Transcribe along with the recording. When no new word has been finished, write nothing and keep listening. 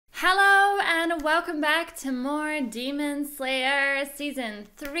welcome back to more Demon Slayer Season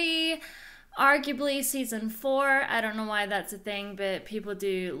 3, arguably Season 4. I don't know why that's a thing, but people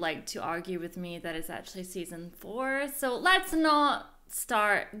do like to argue with me that it's actually Season 4. So let's not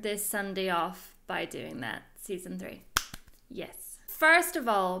start this Sunday off by doing that. Season 3. Yes. First of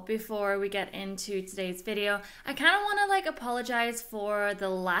all, before we get into today's video, I kind of want to apologize for the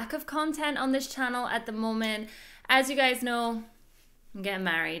lack of content on this channel at the moment. As you guys know, I'm getting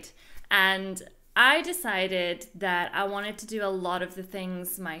married, and I decided that I wanted to do a lot of the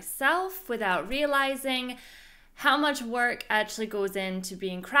things myself without realizing how much work actually goes into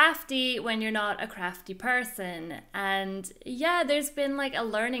being crafty when you're not a crafty person. And yeah, there's been a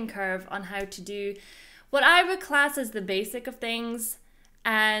learning curve on how to do what I would class as the basic of things.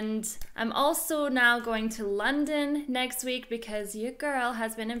 And I'm also now going to London next week because your girl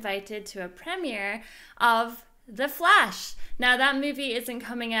has been invited to a premiere of The Flash. Now that movie isn't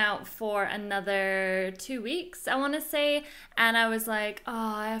coming out for another 2 weeks, I want to say, and I was like,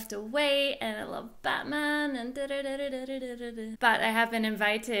 oh, I have to wait, and I love Batman, and but I have been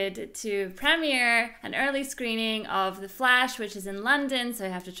invited to premiere an early screening of The Flash, which is in London, so I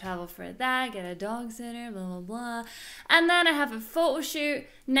have to travel for that, get a dog sitter, blah, blah, blah, and then I have a photo shoot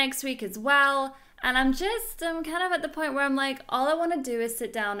next week as well, and I'm kind of at the point where I'm like, all I want to do is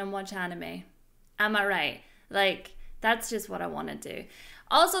sit down and watch anime. Am I right? That's just what I want to do.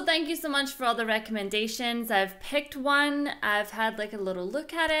 Also, thank you so much for all the recommendations. I've picked one. I've had a little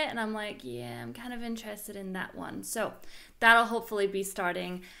look at it, and I'm like, yeah, I'm kind of interested in that one. So that'll hopefully be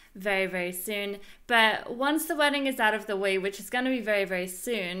starting very, very soon. But once the wedding is out of the way, which is going to be very, very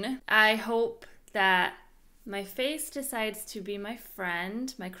soon, I hope that my face decides to be my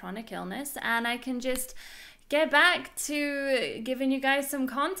friend, my chronic illness, and I can just get back to giving you guys some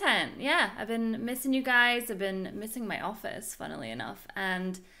content. Yeah, I've been missing you guys. I've been missing my office, funnily enough.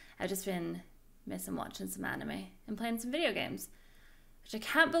 And I've just been missing watching some anime and playing some video games, which I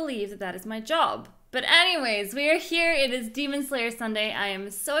can't believe that is my job. But anyways, we are here. It is Demon Slayer Sunday. I am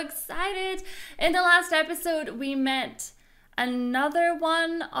so excited. In the last episode, we met another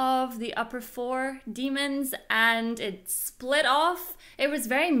one of the upper 4 demons, and it split off. It was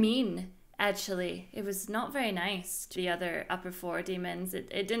very mean. Actually, it was not very nice to the other upper 4 demons.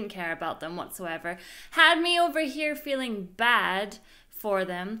 It didn't care about them whatsoever. Had me over here feeling bad for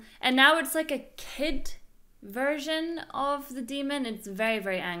them. And now it's like a kid version of the demon. It's very,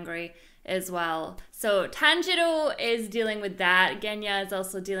 very angry as well. So Tanjiro is dealing with that. Genya is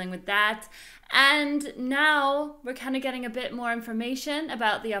also dealing with that. And now we're kind of getting a bit more information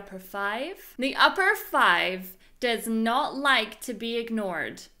about the upper 5. The upper 5 does not like to be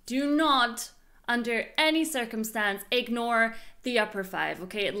ignored. Do not, under any circumstance, ignore the upper 5,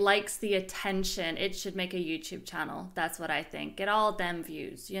 okay? It likes the attention. It should make a YouTube channel. That's what I think. Get all them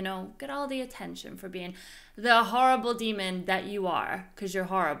views, you know? Get all the attention for being the horrible demon that you are, because you're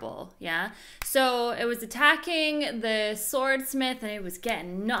horrible, yeah? So it was attacking the swordsmith, and it was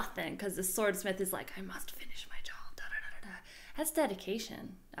getting nothing, because the swordsmith is like, I must finish my job, da, da, da, da. That's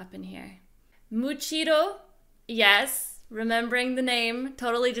dedication up in here. MUICHIRO, yes. Remembering the name,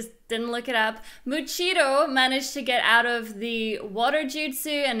 totally just didn't look it up. MUICHIRO managed to get out of the water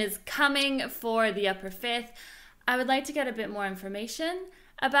jutsu and is coming for the upper 5th. I would like to get a bit more information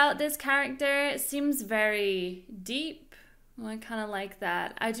about this character. It seems very deep. Well, I kind of like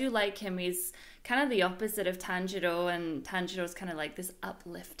that. I do like him. He's kind of the opposite of Tanjiro, and Tanjiro's kind of like this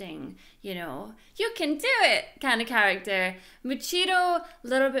uplifting, you know, you can do it kind of character. MUICHIRO, a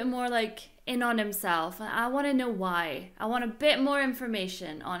little bit more in on himself. I want to know why. I want a bit more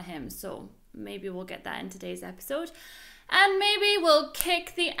information on him, so maybe we'll get that in today's episode, and maybe we'll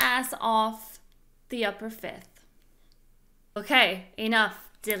kick the ass off the upper 5th. Okay,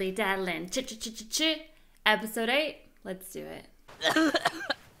 enough dilly-daddling. Ch-ch-ch-ch-ch. Episode 8, let's do it.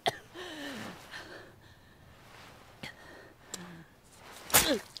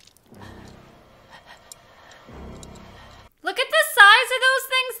 Look at the size of those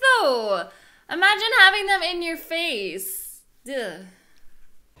things, though. Imagine having them in your face. Ugh.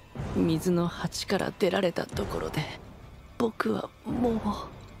 水の鉢から出られたところで、僕はもう。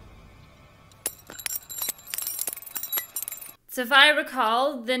So if I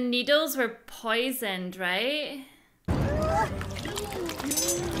recall, the needles were poisoned, right? I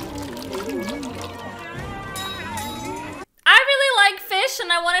really like fish,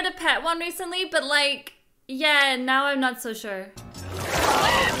 and I wanted to pet one recently, but yeah, now I'm not so sure.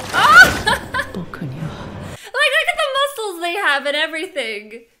 Oh! Look at the muscles they have and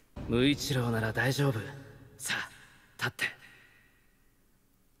everything. 無一郎なら大丈夫。さあ、立って。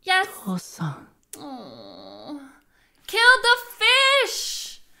Yes. Oh, Kill the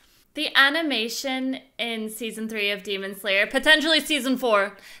fish! The The animation in season 3 of Demon Slayer, potentially season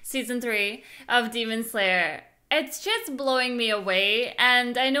 3 of Demon Slayer, it's just blowing me away.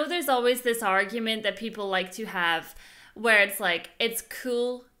 And I know there's always this argument that people like to have where it's like, it's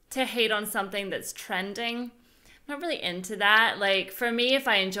cool to hate on something that's trending. I'm not really into that. Like, for me, if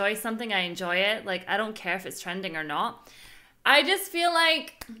I enjoy something, I enjoy it. Like, I don't care if it's trending or not. I just feel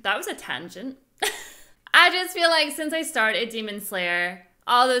like, that was a tangent. I just feel like since I started Demon Slayer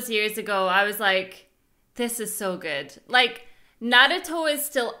all those years ago, I was like, this is so good. Like, Naruto is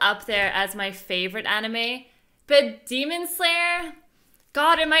still up there as my favorite anime, but Demon Slayer,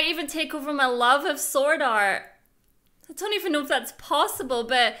 God, it might even take over my love of sword art. I don't even know if that's possible,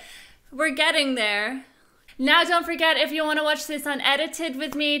 but we're getting there. Now, don't forget, if you want to watch this unedited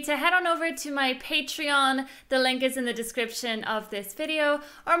with me, to head on over to my Patreon. The link is in the description of this video,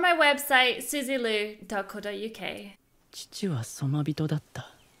 or my website, suzylu.co.uk. 父はその人だった。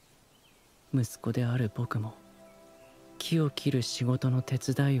息子である僕も木を切る仕事の手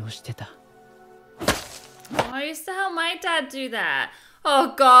伝いをしてた。Oh, I used to help my dad do that.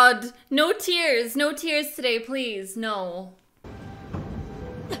 Oh God, no tears today, please, no.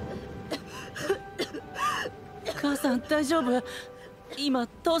 母さん大丈夫？今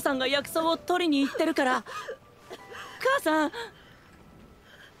父さんが薬草を取りに行ってるから。母さん。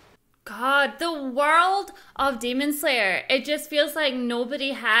God, the world of Demon Slayer, it just feels like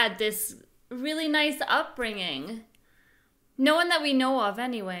nobody had this really nice upbringing. No one that we know of,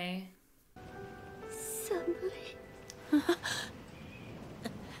 anyway. 寒い。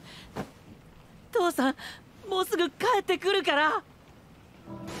父さん、もうすぐ帰ってくるから。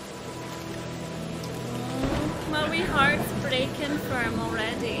My wee heart's breaking for him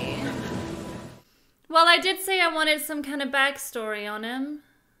already. Well, I did say I wanted some kind of backstory on him.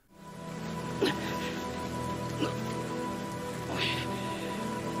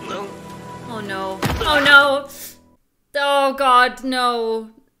 Oh no. Oh no. Oh God,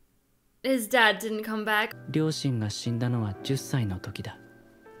 no. His dad didn't come back. 両親が死んだのは10歳の時だ。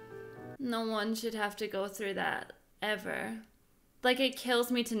No one should have to go through that, ever. Like, it kills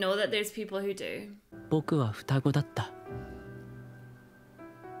me to know that there's people who do. 僕は双子だった。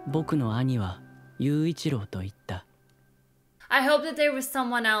僕の兄は雄一郎と言った。I hope that there was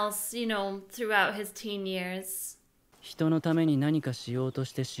someone else, you know, throughout his teen years. 人のために何かしようと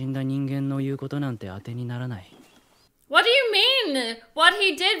して死んだ人間の言うことなんて当てにならない。What do you mean? What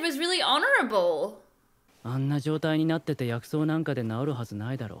he did was really honorable. あんな状態になってて薬草なんかで治るはず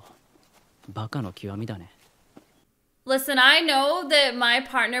ないだろう。バカの極みだね。Listen, I know that my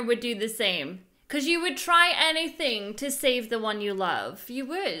partner would do the same. Because you would try anything to save the one you love. You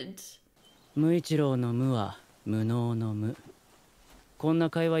would. 無一郎の無は無能の無。こん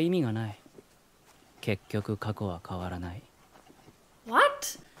な会話意味がない。結局過去は変わらない。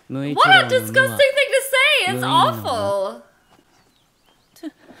What? 無一 What 郎 a の無 disgusting thing は to say! It's awful!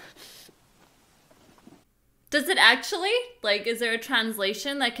 Does it actually? Like, is there a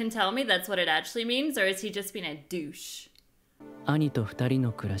translation that can tell me that's what it actually means? Or is he just being a douche? 兄と二人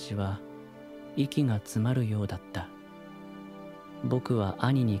の暮らしは息が詰まるようだった。僕は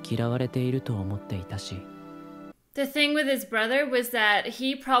兄に嫌われていると思っていたし。The thing with his brother was that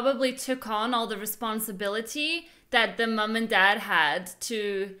he probably took on all the responsibility that the mom and dad had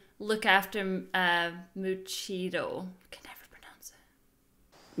to look after MUICHIRO. Can never pronounce it.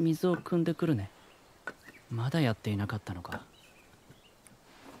 水を汲んでくるね。まだやっていなかったのか。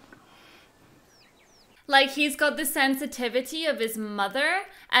Like, he's got the sensitivity of his mother,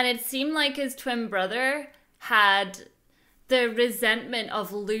 and it seemed like his twin brother had the resentment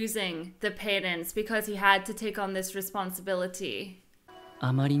of losing the parents because he had to take on this responsibility.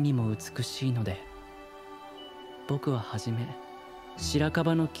 あまりにも美しいので、僕は初め白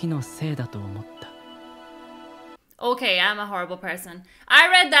樺の木のせいだと思った。Okay, I'm a horrible person. I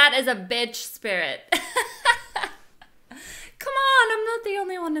read that as a bitch spirit. Come on, I'm not the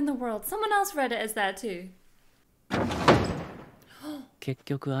only one in the world. Someone else read it as that too. 結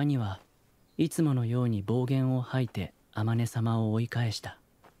局兄はいつものように暴言を吐いて天音様を追い返した。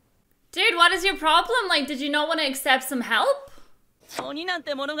Dude, what is your problem? Like, did you not want to accept some help? 鬼なん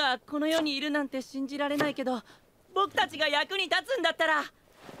てものがこの世にいるなんて信じられないけど、僕たちが役に立つんだったら、ね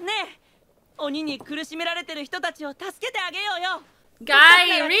え、鬼に苦しめられてる人たちを助けてあげようよ。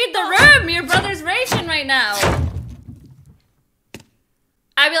Guy, read the room. Your brother's raging right now.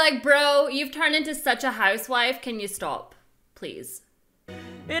 I'd be like, bro, you've turned into such a housewife. Can you stop? Please.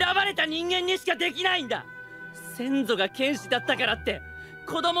 選ばれた人間にしかできないんだ。先祖が剣士だったからって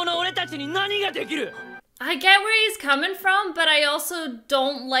子供の俺たちに何ができる？ I get where he's coming from, but I also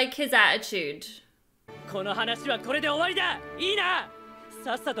don't like his attitude. この話はこれで終わりだ。いいな。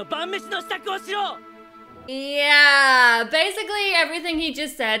さっさと晩飯の支度をしろ。 Yeah, basically everything he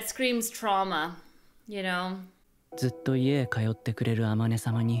just said screams trauma, you know? ずっと家へ通ってくれる天音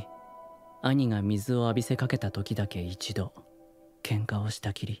様に兄が水を浴びせかけた時だけ一度喧嘩をし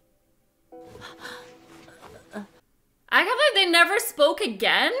たきり。 I can't believe they never spoke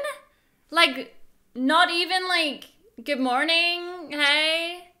again? Like, not even like, good morning,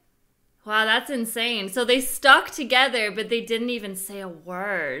 hey? Wow, that's insane. So they stuck together, but they didn't even say a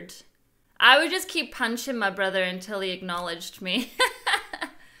word. I would just keep punching my brother until he acknowledged me.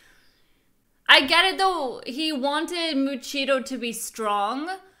 I get it though. He wanted MUICHIRO to be strong,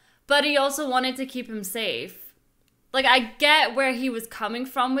 but he also wanted to keep him safe. Like, I get where he was coming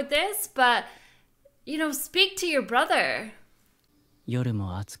from with this, but, you know, speak to your brother. 夜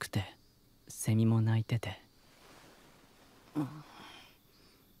も暑くてセミも鳴いてて。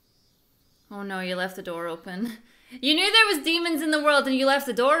 Oh no, you left the door open. You knew there was demons in the world and you left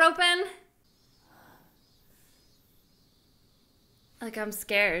the door open? Like, I'm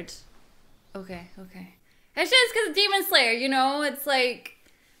scared. Okay. It's just because of Demon Slayer, you know? It's like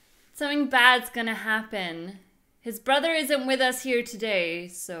something bad's gonna happen. His brother isn't with us here today,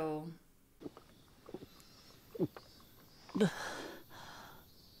 so...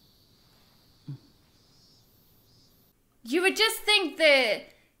 You would just think that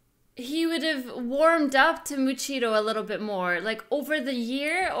he would have warmed up to MUICHIRO a little bit more, like over the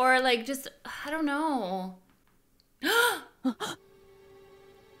year, or like just, I don't know.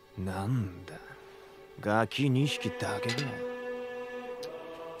 なんだ、ガキ2匹だけか。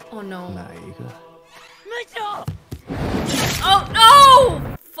 Oh no. まあいいか。MUICHIRO! Oh no!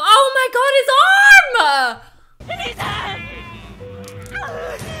 Oh my god, his arm!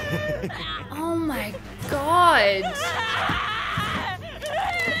 Oh my god.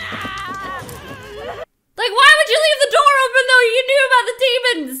 Like, why would you leave the door open though? You knew about the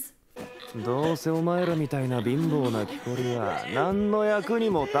demons! どうせお前らみたいな貧乏な木こりは何の役に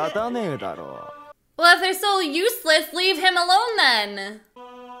も立たねえだろう。 Well, if they're so useless, leave him alone then.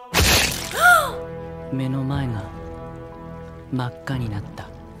 目の前が真っ赤になった。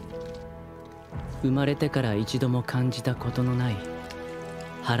生まれてから一度も感じたことのない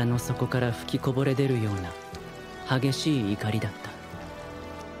腹の底から吹きこぼれ出るような激しい怒りだった。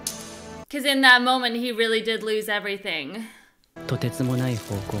 Because in that moment, he really did lose everything. とてつもない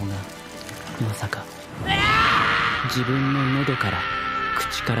方向がまさか自分の喉から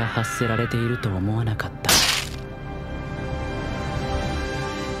口から発せられていると思わなかった。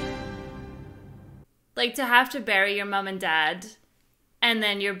 Like, to have to bury your mom and dad, and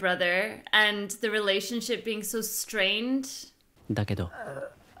then your brother, and the relationship being so strained. だけど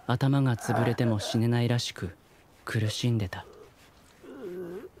頭が潰れても死ねないらしく苦しんでた。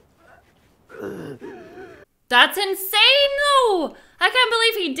 That's insane though! I can't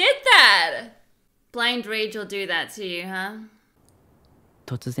believe he did that! Blind rage will do that to you, huh?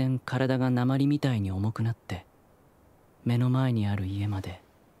 突然体が鉛みたいに重くなって目の前にある家まで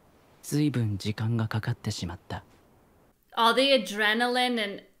随分時間がかかってしまった。 All the adrenaline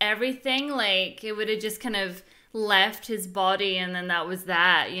and everything, like, it would have just kind of left his body and then that was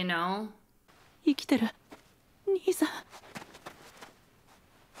that, you know? 生きてる兄さん。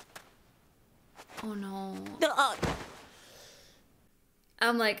 Oh no.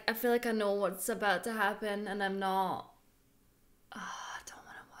 I'm like, I feel like I know what's about to happen and I'm not. I don't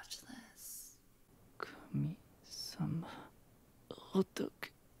want to watch this. 神様、仏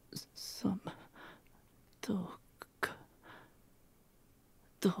様、どうか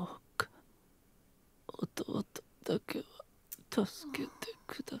弟だけは助けて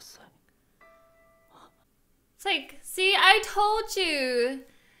ください。 It's like, see, I told you.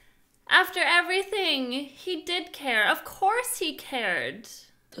 After everything, he did care. Of course he cared.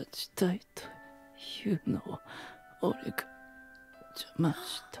 立ちたいというのを俺が邪魔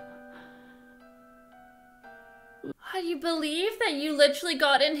した。 How do you believe that you literally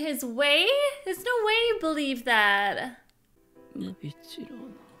got in his way? There's no way you believe that. 無一郎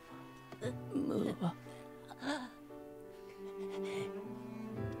の無は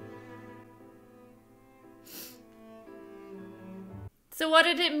So what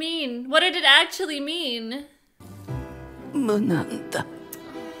did it mean? What did it actually mean? 無なんだ。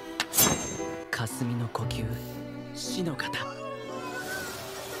霞の呼吸、死の型。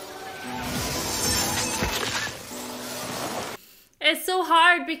 It's so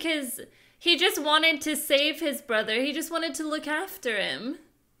hard because he just wanted to save his brother. He just wanted to look after him.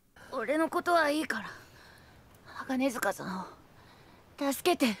 俺のことはいいから鋼塚さんを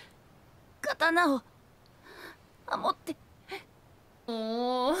助けて刀を守って。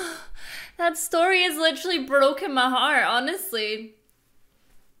 Oh, that story has literally broken my heart, honestly.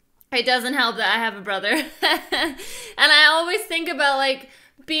 It doesn't help that I have a brother. And I always think about like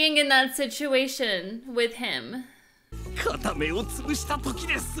being in that situation with him. 片目を潰した時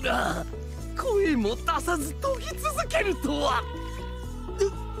ですら声も出さず研ぎ続けるとは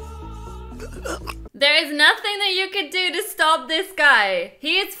There is nothing that you could do to stop this guy.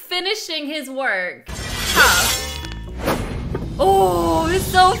 He is finishing his work. Huh. Oh, it's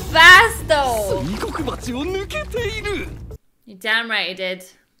so fast though. 水国鉢を抜けている You're damn right he did.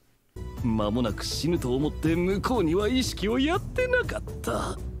 間もなく死ぬと思って向こうには意識をやってなかった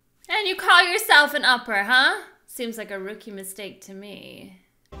And you call yourself an upper, huh? Seems like a rookie mistake to me.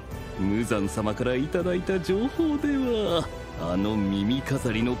 無惨様からいただいた情報ではあの耳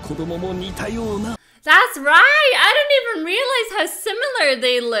飾りの子供も似たような That's right! I didn't even realize how similar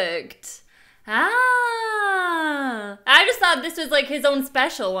they looked. Ah. I just thought this was like his own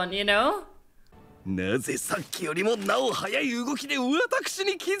special one, you know? なぜさっきよりもなお速い動きで私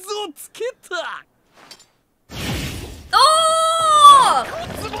に傷をつけた Oh!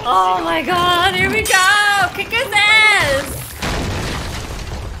 Oh my god, here we go! Kick his ass!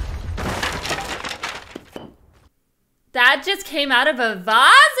 That just came out of a vase?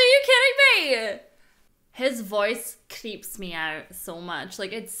 Are you kidding me? His voice creeps me out so much.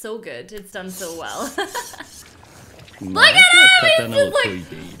 Like, it's so good. It's done so well. Look at him! He's just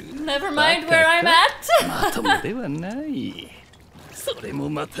like, never mind where I'm at. まともではないそれも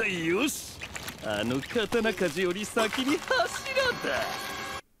またよしあの刀鍛冶より先に柱だ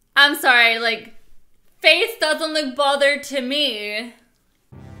I'm sorry, like, face doesn't look bothered to me.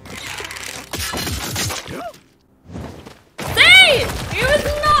 See! He was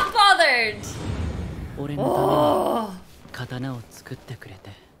not bothered! 俺のために刀を作ってくれ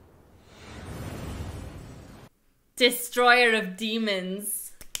て Destroyer of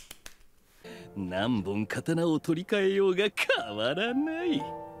demons. 何本刀を取り替えようが変わらない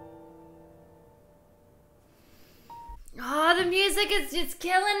Oh, the music is just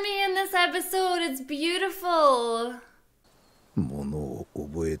killing me in this episode. It's beautiful. ものを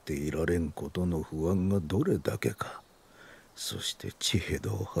覚えていられんことの不安がどれだけか。そして血へ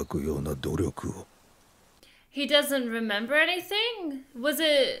どを吐くような努力を。He doesn't remember anything? Was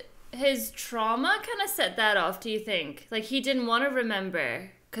it his trauma kind of set that off, do you think? Like he didn't want to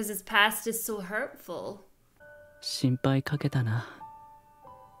remember because his past is so hurtful. 心配かけたな。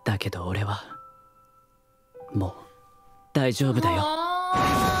だけど俺はもう大丈夫だよ。Oh,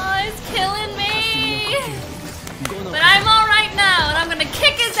 it's killing me. But I'm all right now, and I'm gonna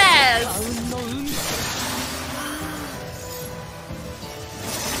kick his ass.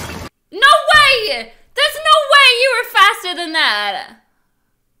 No way! There's no way you were faster than that.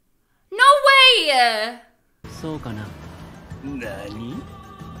 No way. そうかな。何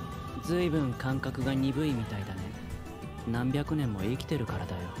ずいぶん感覚が鈍いみたいだね。何百年も生きてるから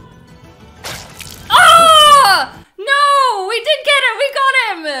だよ。Oh! No! We did get it! We got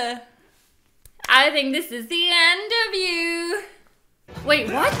him! I think this is the end of you. Wait,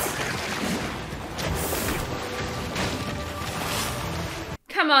 what?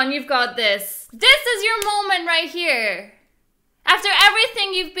 Come on, you've got this. This is your moment right here. After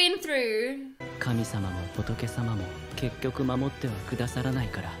everything you've been through. 神様も仏様も結局守ってはくださらない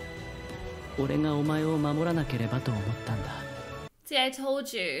から、俺がお前を守らなければと思ったんだ。See, I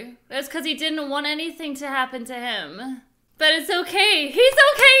told you. It's because he didn't want anything to happen to him. But it's okay. He's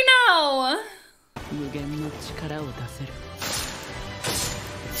okay now. 無限の力を出せる。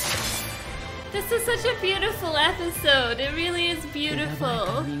This is such a beautiful episode. It really is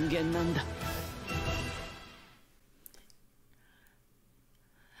beautiful. 人間なんだ。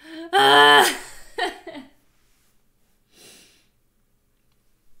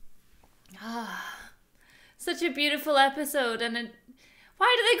Such a beautiful episode, and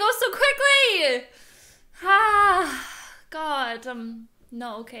why do they go so quickly? Ah, God, I'm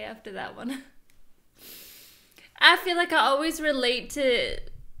not okay after that one. I feel like I always relate to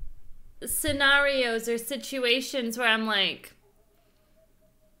scenarios or situations where I'm like,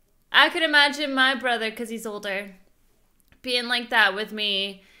 I could imagine my brother, because he's older, being like that with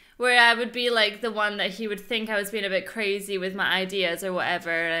me, where I would be like the one that he would think I was being a bit crazy with my ideas or whatever,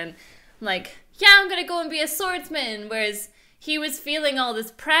 and like, yeah, I'm gonna go and be a swordsman, whereas he was feeling all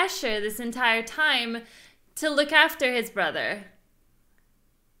this pressure this entire time to look after his brother.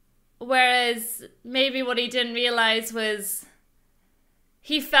 Whereas maybe what he didn't realize was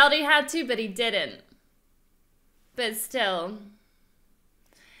he felt he had to, but he didn't. But still,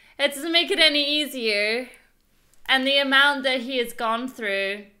 it doesn't make it any easier. And the amount that he has gone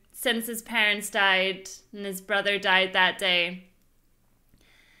through since his parents died and his brother died that day,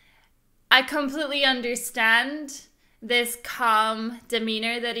 I completely understand this calm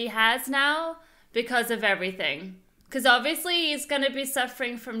demeanor that he has now because of everything. Because obviously he's going to be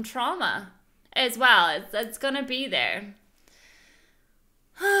suffering from trauma as well. It's going to be there.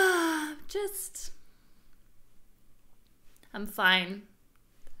 I'm fine.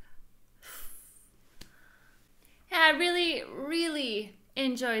 Yeah, I really, really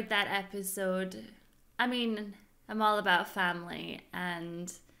enjoyed that episode. I mean, I'm all about family,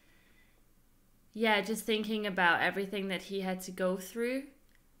 and yeah, just thinking about everything that he had to go through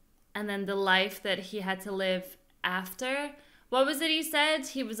and then the life that he had to live after. What was it he said?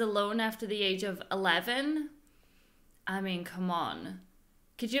 He was alone after the age of 11? I mean, come on.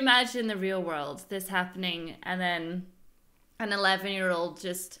 Could you imagine in the real world this happening, and then an 11-year-old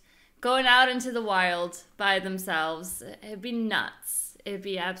just going out into the wild by themselves? It'd be nuts. It'd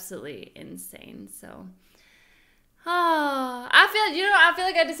be absolutely insane. So, I feel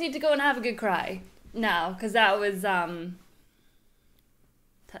like I just need to go and have a good cry now, because that was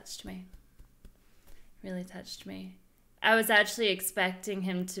touched me. Really touched me. I was actually expecting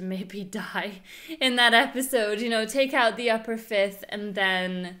him to maybe die in that episode, you know, take out the upper fifth and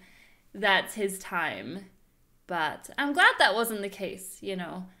then that's his time. But I'm glad that wasn't the case, you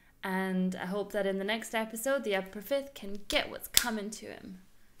know. And I hope that in the next episode, the upper fifth can get what's coming to him.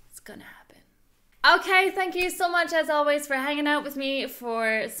 It's gonna happen. Okay, thank you so much as always for hanging out with me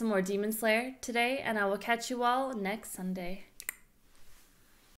for some more Demon Slayer today. And I will catch you all next Sunday.